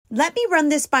"Let me run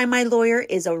this by my lawyer"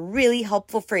 is a really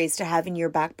helpful phrase to have in your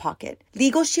back pocket.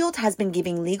 Legal Shield has been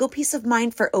giving legal peace of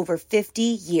mind for over 50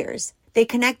 years. They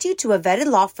connect you to a vetted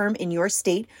law firm in your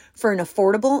state for an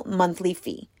affordable monthly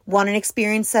fee. Want an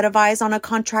experienced set of eyes on a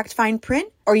contract fine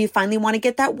print? Or you finally want to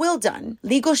get that will done?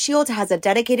 Legal Shield has a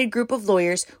dedicated group of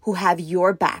lawyers who have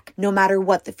your back, no matter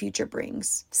what the future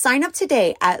brings. Sign up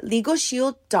today at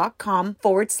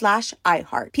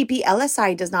LegalShield.com/iHeart.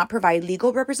 PPLSI does not provide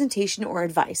legal representation or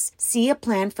advice. See a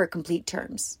plan for complete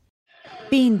terms.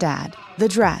 Bean Dad, The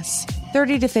Dress,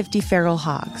 30 to 50 Feral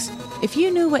Hogs. If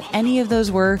you knew what any of those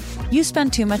were, you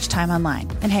spend too much time online.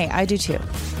 And hey, I do too.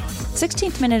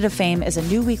 16th Minute of Fame is a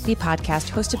new weekly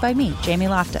podcast hosted by me, Jamie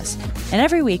Loftus. And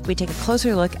every week we take a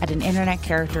closer look at an internet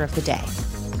character of the day.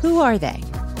 Who are they?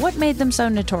 What made them so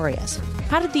notorious?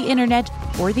 How did the internet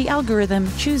or the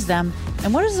algorithm choose them?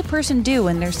 And what does a person do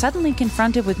when they're suddenly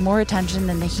confronted with more attention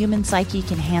than the human psyche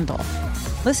can handle?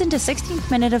 Listen to 16th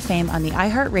Minute of Fame on the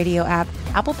iHeartRadio app,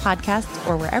 Apple Podcasts,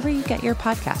 or wherever you get your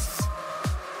podcasts.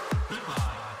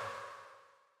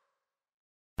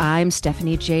 I'm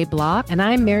Stephanie J. Block. And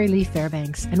I'm Mary Lee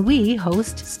Fairbanks. And we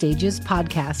host Stages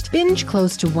Podcast. Binge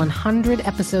close to 100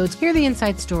 episodes. Hear the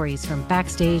inside stories from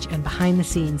backstage and behind the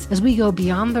scenes as we go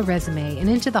beyond the resume and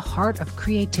into the heart of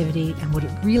creativity and what it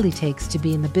really takes to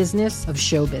be in the business of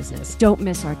show business. Don't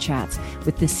miss our chats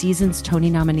with this season's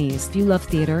Tony nominees. If you love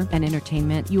theater and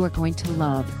entertainment, you are going to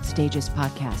love Stages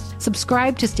Podcast.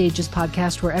 Subscribe to Stages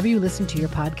Podcast wherever you listen to your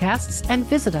podcasts and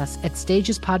visit us at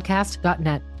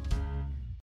stagespodcast.net.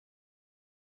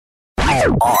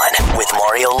 On with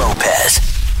Mario Lopez.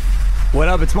 What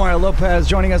up? It's Mario Lopez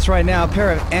joining us right now. A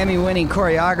pair of Emmy-winning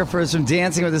choreographers from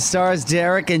Dancing with the Stars,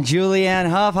 Derek and Julianne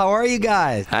Hough. How are you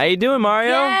guys? How you doing,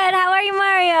 Mario? Good. How are you,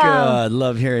 Mario? Good.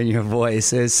 Love hearing your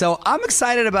voices. So I'm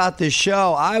excited about this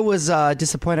show. I was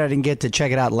disappointed I didn't get to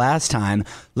check it out last time.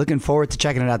 Looking forward to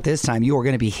checking it out this time. You are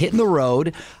going to be hitting the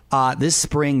road this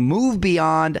spring. Move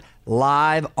Beyond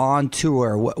live on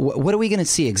tour. What are we going to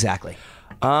see exactly?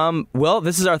 Well,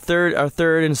 this is our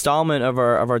third installment of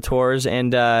our tours,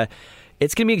 and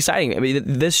it's gonna be exciting. I mean,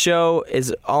 this show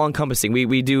is all encompassing.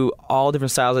 We do all different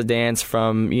styles of dance,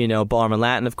 from ballroom and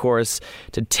Latin, of course,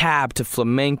 to tap, to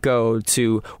flamenco,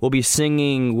 to we'll be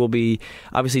singing, we'll be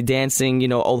obviously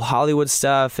dancing, old Hollywood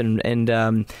stuff,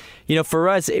 and for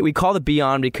us, we call it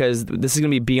Beyond because this is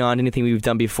going to be beyond anything we've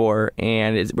done before,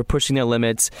 and we're pushing their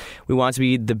limits. We want it to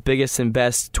be the biggest and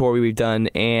best tour we've done,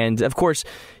 and of course,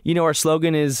 our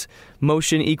slogan is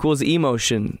motion equals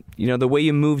emotion. The way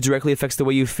you move directly affects the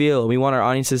way you feel. We want our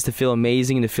audiences to feel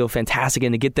amazing and to feel fantastic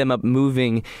and to get them up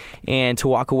moving and to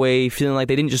walk away feeling like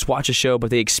they didn't just watch a show,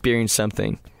 but they experienced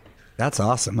something. That's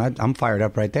awesome. I'm fired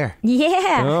up right there.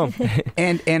 Yeah. Oh.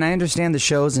 And I understand the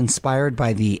show's inspired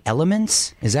by the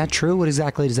elements. Is that true? What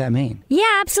exactly does that mean?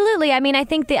 Yeah, absolutely. I mean, I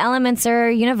think the elements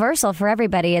are universal for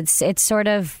everybody. It's sort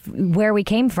of where we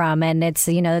came from, and it's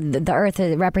the earth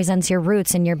represents your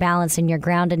roots and your balance and your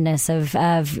groundedness of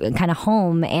kind of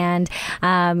home. And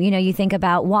you think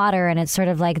about water, and it's sort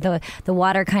of like the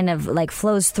water kind of like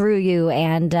flows through you.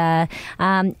 And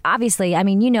obviously, I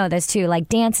mean, this too. Like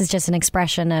dance is just an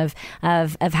expression of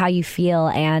how you feel,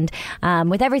 and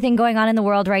with everything going on in the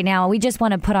world right now, we just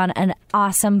want to put on an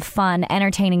awesome, fun,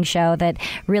 entertaining show that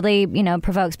really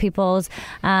provokes people's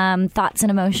thoughts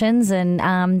and emotions, and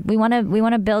we want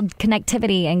to build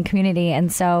connectivity and community.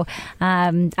 And so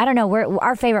I don't know,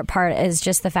 our favorite part is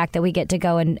just the fact that we get to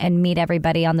go and meet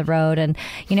everybody on the road, and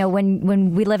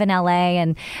when we live in LA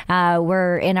and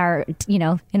we're in our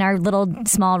little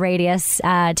small radius,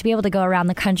 to be able to go around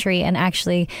the country and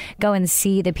actually go and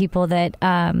see the people that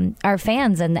are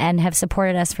fans and have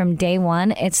supported us from day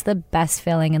one. It's the best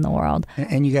feeling in the world.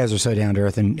 And you guys are so down to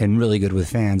earth and really good with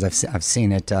fans. I've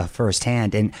seen it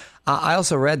firsthand. And I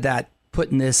also read that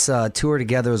putting this tour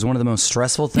together was one of the most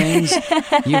stressful things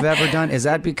you've ever done. Is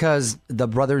that because the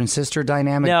brother and sister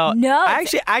dynamic? No. I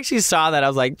actually saw that. I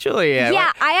was like, Julia.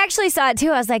 Yeah, I actually saw it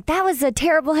too. I was like, that was a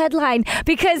terrible headline,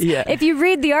 because if you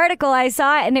read the article, I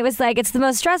saw it and it was like, it's the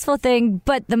most stressful thing,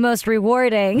 but the most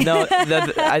rewarding. No,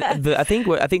 I think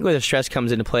where the stress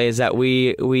comes into play is that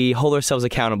we hold ourselves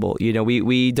accountable.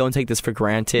 We don't take this for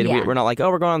granted. Yeah. We're not like,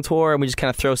 we're going on tour and we just kind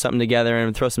of throw something together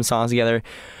and throw some songs together.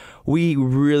 We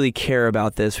really care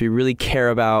about this. We really care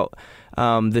about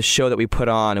the show that we put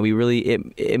on, and we really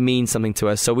it means something to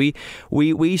us. So we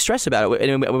stress about it.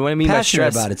 And when I mean by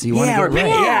stress, about it, so you want to get it right.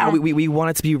 Yeah, we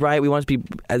want it to be right. We want it to be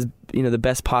the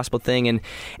best possible thing, and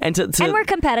we're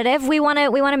competitive. We want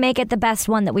to make it the best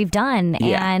one that we've done.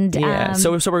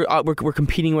 So we're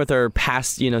competing with our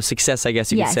past success, I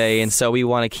guess you could say, and so we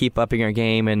want to keep upping our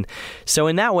game, and so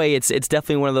in that way it's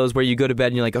definitely one of those where you go to bed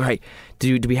and you're like, all right,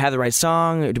 do we have the right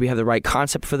song? Do we have the right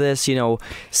concept for this?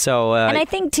 So and I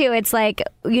think too, it's like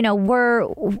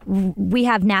we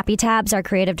have Nappy Tabs, our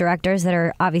creative directors, that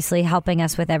are obviously helping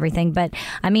us with everything, but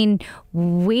I mean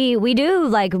we do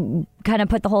like kind of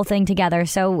put the whole thing together,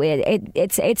 so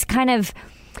it's kind of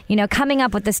coming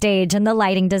up with the stage and the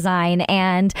lighting design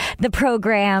and the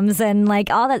programs and like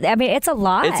all that. I mean, it's a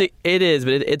lot. It is,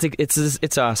 but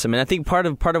it's awesome. And I think part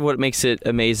of what makes it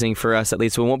amazing for us, at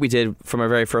least when what we did from our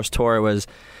very first tour was,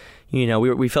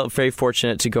 we felt very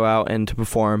fortunate to go out and to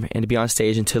perform and to be on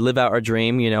stage and to live out our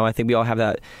dream. I think we all have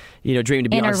that, dream to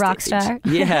be inner on stage. rock star.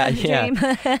 Yeah.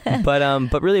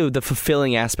 But really the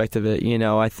fulfilling aspect of it,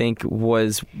 I think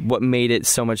was what made it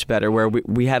so much better, where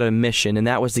we had a mission, and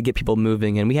that was to get people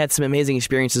moving. And we had some amazing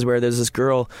experiences where there's this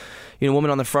girl, woman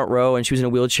on the front row, and she was in a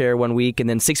wheelchair one week, and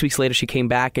then 6 weeks later she came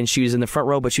back and she was in the front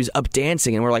row, but she was up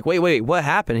dancing, and we're like, wait, what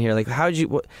happened here? Like, how did you...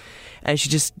 What? And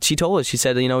she told us, she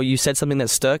said, you said something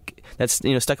that stuck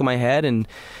in my head, and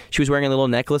she was wearing a little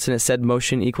necklace and it said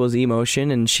motion equals emotion,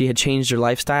 and she had changed her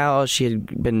lifestyle. She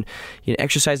had been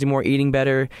exercising more, eating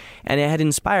better, and it had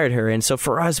inspired her. And so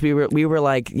for us, we were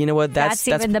like, you know what, that's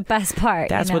even the best part.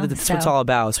 That's what it's all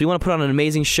about. So we want to put on an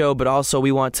amazing show, but also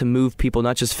we want to move people,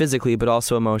 not just physically, but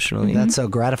also emotionally. That's so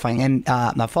gratifying. And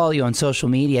I follow you on social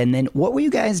media, and then what were you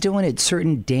guys doing at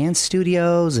certain dance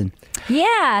studios? And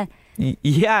Yeah,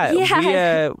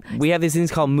 we have these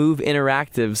things called Move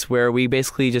Interactives, where we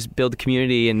basically just build the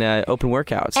community and open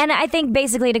workouts. And I think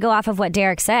basically, to go off of what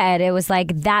Derek said, it was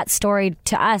like that story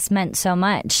to us meant so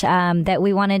much that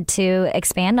we wanted to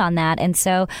expand on that. And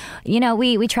so,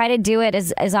 we try to do it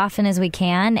as often as we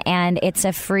can, and it's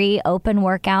a free open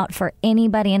workout for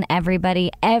anybody and everybody.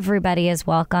 Everybody is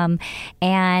welcome.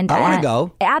 And I want to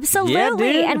go.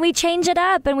 Absolutely. Yeah, and we change it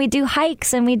up, and we do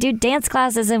hikes, and we do dance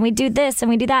classes, and we do this, and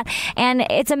we do that. And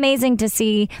it's amazing to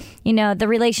see, the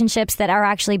relationships that are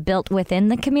actually built within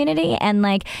the community. And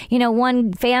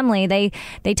one family,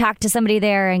 they talked to somebody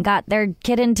there and got their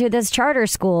kid into this charter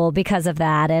school because of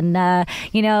that. And, I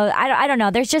don't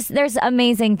know. There's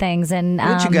amazing things. And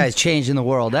what you guys change in the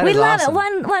world? That is awesome. We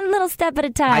love it. One little step at a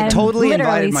time. I totally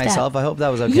invited myself. I hope that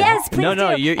was okay. Yes, please No,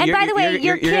 do. And by the way,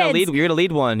 your kids. You're gonna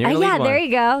lead one. There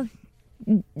you go.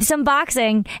 Some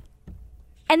boxing.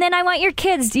 And then I want your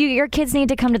kids. Your kids need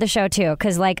to come to the show too,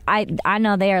 because I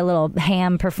know they are little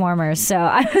ham performers. So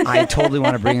I totally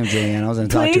want to bring them, Julianne. I was going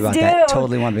to talk to you about that.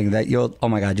 Totally want to bring that. Oh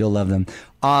my God, you'll love them.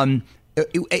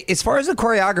 As far as the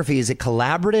choreography, is it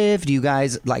collaborative? Do you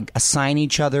guys assign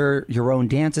each other your own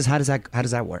dances? How does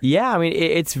that work? Yeah, I mean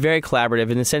it's very collaborative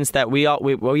in the sense that we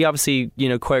obviously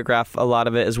choreograph a lot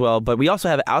of it as well, but we also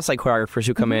have outside choreographers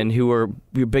who come in who we're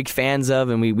big fans of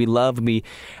and we love, and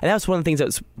that's one of the things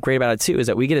that's great about it too, is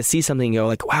that we get to see something and go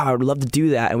like, wow, I would love to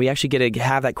do that, and we actually get to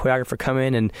have that choreographer come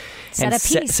in and set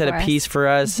a piece for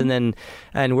us, and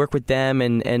then work with them,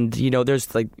 and there's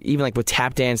even with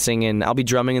tap dancing, and I'll be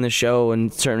drumming in the show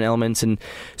and certain elements, and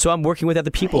so I'm working with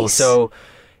other people. Nice. So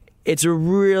it's a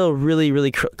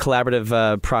really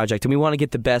collaborative project, and we want to get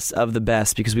the best of the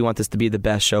best because we want this to be the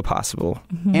best show possible.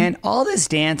 Mm-hmm. And all this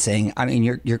dancing, I mean,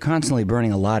 you're constantly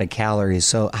burning a lot of calories.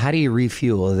 So how do you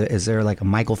refuel? Is there a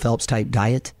Michael Phelps type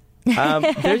diet?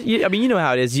 I mean, you know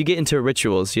how it is. You get into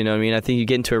rituals. You know what I mean? I think you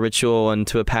get into a ritual and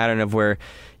to a pattern of where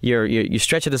you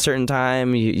stretch at a certain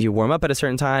time, you warm up at a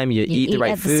certain time, you eat the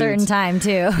right foods. At a certain time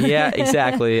too. Yeah,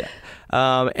 exactly.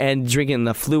 And drinking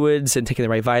the fluids and taking the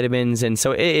right vitamins, and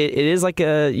so it is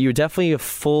you're definitely a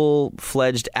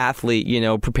full-fledged athlete,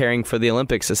 preparing for the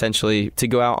Olympics essentially, to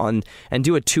go out on and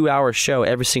do a 2-hour show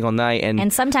every single night,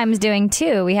 and sometimes doing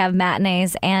 2. We have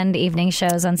matinees and evening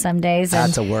shows on some days.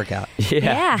 That's a workout.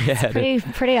 Yeah, it's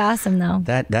pretty awesome though.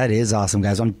 That is awesome,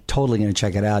 guys. I'm totally going to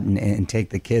check it out and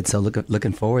take the kids. So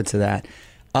looking forward to that.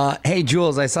 Hey,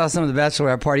 Jules, I saw some of the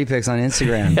Bachelorette party pics on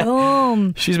Instagram.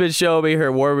 Boom. She's been showing me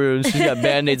her war wounds. She's got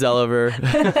Band-Aids all over.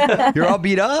 You're all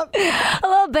beat up? A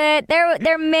little bit.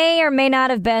 There may or may not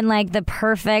have been the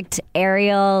perfect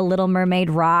Ariel Little Mermaid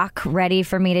rock ready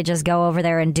for me to just go over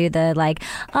there and do the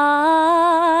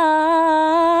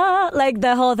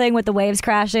the whole thing with the waves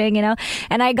crashing,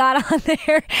 And I got on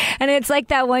there, and it's like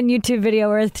that one YouTube video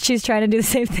where she's trying to do the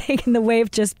same thing and the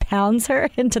wave just pounds her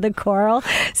into the coral.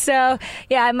 So,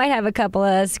 yeah. I might have a couple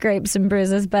of scrapes and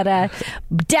bruises, but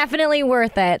definitely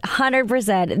worth it.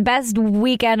 100%. Best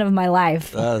weekend of my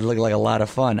life. It looked like a lot of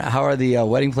fun. How are the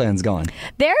wedding plans going?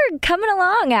 They're coming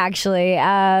along, actually.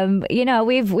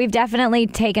 We've definitely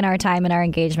taken our time in our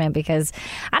engagement because,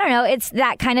 I don't know, it's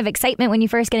that kind of excitement when you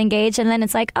first get engaged, and then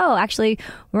it's like, oh, actually,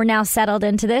 we're now settled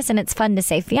into this, and it's fun to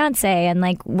say fiance, and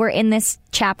like we're in this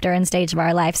chapter and stage of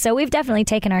our life. So we've definitely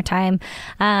taken our time.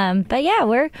 But yeah,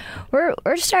 we're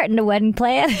starting to wedding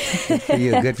plan. Good for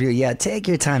you. Good for you. Yeah, take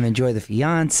your time. Enjoy the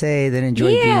fiance, then enjoy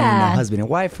being a husband and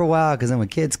wife for a while, because then when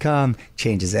kids come,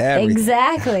 changes everything.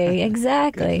 Exactly.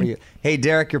 Good for you. Hey,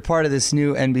 Derek, you're part of this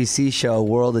new NBC show,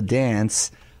 World of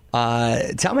Dance.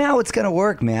 Tell me how it's going to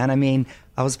work, man. I mean,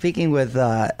 I was speaking with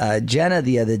Jenna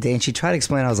the other day, and she tried to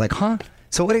explain. I was like, huh?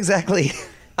 So what exactly...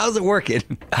 How's it working?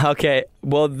 Okay,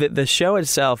 well, the show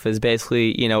itself is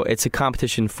basically, it's a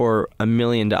competition for $1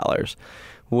 million,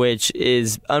 which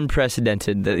is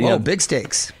unprecedented. Big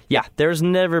stakes. Yeah, there's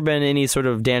never been any sort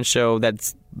of dance show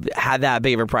that's had that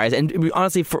big of a prize. And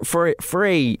honestly, for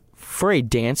a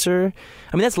dancer,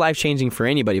 I mean, that's life-changing for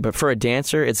anybody, but for a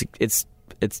dancer, it's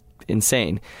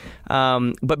insane.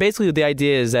 But basically, the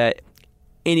idea is that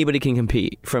anybody can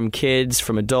compete, from kids,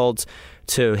 from adults,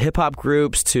 to hip-hop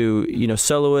groups, to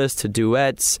soloists, to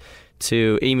duets,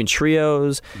 to even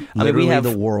trios. Literally, we have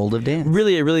the world of dance.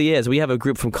 Really, it really is. We have a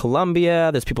group from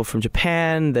Colombia. There's people from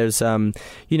Japan. There's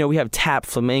we have tap,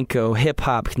 flamenco,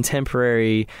 hip-hop,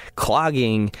 contemporary,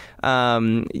 clogging,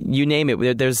 you name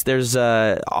it. There's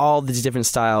all these different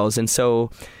styles, and so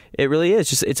it really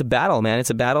is it's a battle, man. It's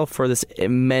a battle for this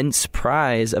immense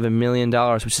prize of $1 million,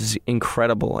 which is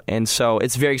incredible, and so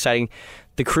it's very exciting.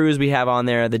 The crews we have on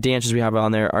there, the dancers we have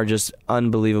on there are just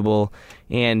unbelievable,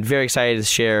 and very excited to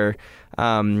share it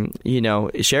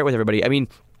with everybody. I mean,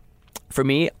 for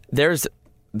me, there's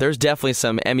definitely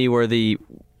some Emmy-worthy,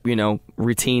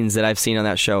 routines that I've seen on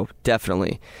that show.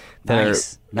 Definitely.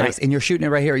 Nice. And you're shooting it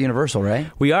right here at Universal, right?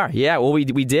 We are. Yeah. Well, we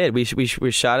did. We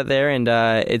shot it there, and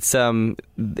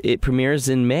it premieres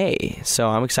in May. So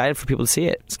I'm excited for people to see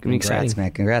it. It's gonna be exciting,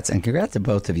 man. Congrats to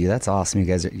both of you. That's awesome. You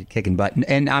guys are kicking butt.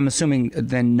 And I'm assuming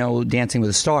then no Dancing with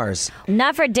the Stars.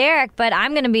 Not for Derek, but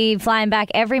I'm going to be flying back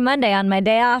every Monday on my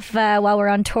day off while we're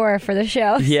on tour for the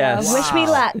show. Yes. So wish me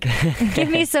luck. Give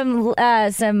me some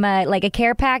like a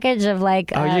care package of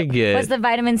like. Oh, you're good. What's the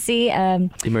vitamin C?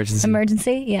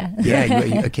 Emergency. Yeah.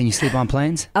 Yeah. Can you sleep on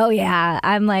planes? Oh yeah,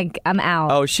 I'm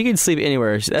out. Oh, she can sleep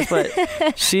anywhere. That's what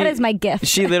she. That is my gift.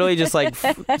 She literally just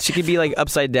she could be like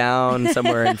upside down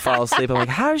somewhere and fall asleep. I'm like,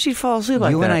 how does she fall asleep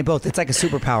like that? You and I both. It's like a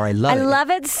superpower. I love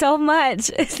it so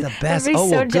much. It's the best.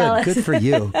 So jealous. Good for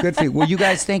you. Good for you. Well, you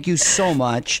guys, thank you so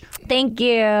much. Thank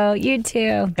you. You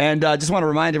too. And just want to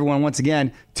remind everyone once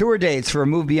again, tour dates for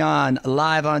Move Beyond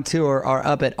live on tour are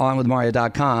up at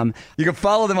onwithmario.com. You can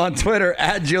follow them on Twitter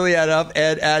at Juliet Up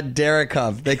and at Derek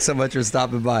Huff. Thanks so much for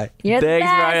stopping by. You're Thanks, the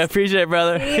best. Mario. Appreciate it,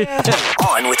 brother.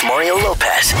 On with Mario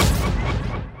Lopez.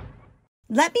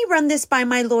 Let me run this by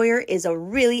my lawyer is a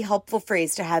really helpful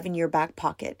phrase to have in your back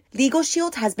pocket. Legal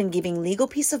Shield has been giving legal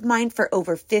peace of mind for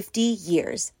over 50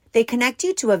 years. They connect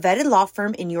you to a vetted law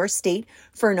firm in your state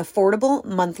for an affordable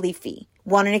monthly fee.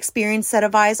 Want an experienced set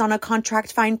of eyes on a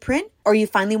contract fine print? Or you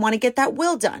finally want to get that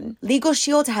will done? Legal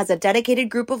Shield has a dedicated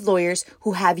group of lawyers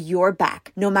who have your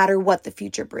back, no matter what the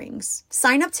future brings.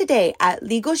 Sign up today at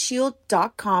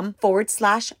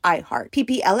LegalShield.com/iHeart.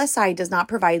 PPLSI does not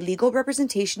provide legal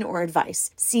representation or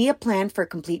advice. See a plan for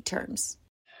complete terms.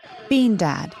 Bean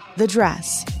Dad, The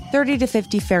Dress, 30 to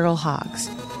 50 Feral Hogs.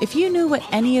 If you knew what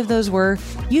any of those were,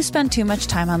 you spend too much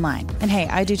time online. And hey,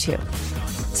 I do too.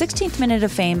 16th Minute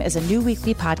of Fame is a new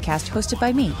weekly podcast hosted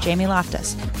by me, Jamie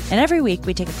Loftus. And every week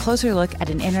we take a closer look at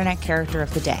an internet character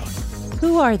of the day.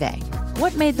 Who are they?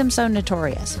 What made them so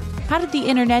notorious? How did the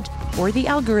internet or the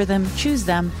algorithm choose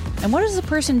them? And what does a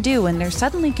person do when they're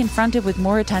suddenly confronted with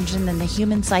more attention than the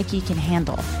human psyche can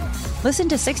handle? Listen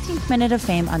to 16th Minute of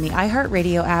Fame on the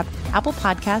iHeartRadio app, Apple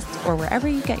Podcasts, or wherever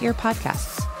you get your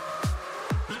podcasts.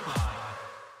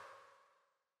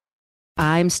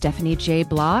 I'm Stephanie J.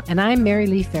 Block. And I'm Mary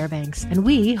Lee Fairbanks, and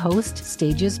we host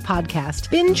Stages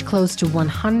Podcast. Binge close to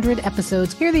 100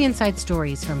 episodes. Hear the inside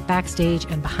stories from backstage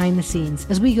and behind the scenes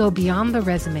as we go beyond the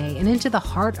resume and into the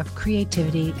heart of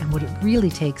creativity and what it really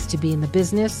takes to be in the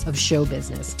business of show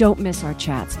business. Don't miss our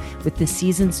chats with this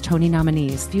season's Tony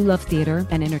nominees. If you love theater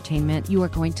and entertainment, you are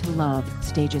going to love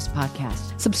Stages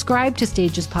Podcast. Subscribe to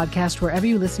Stages Podcast wherever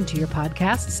you listen to your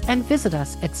podcasts and visit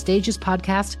us at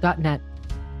stagespodcast.net.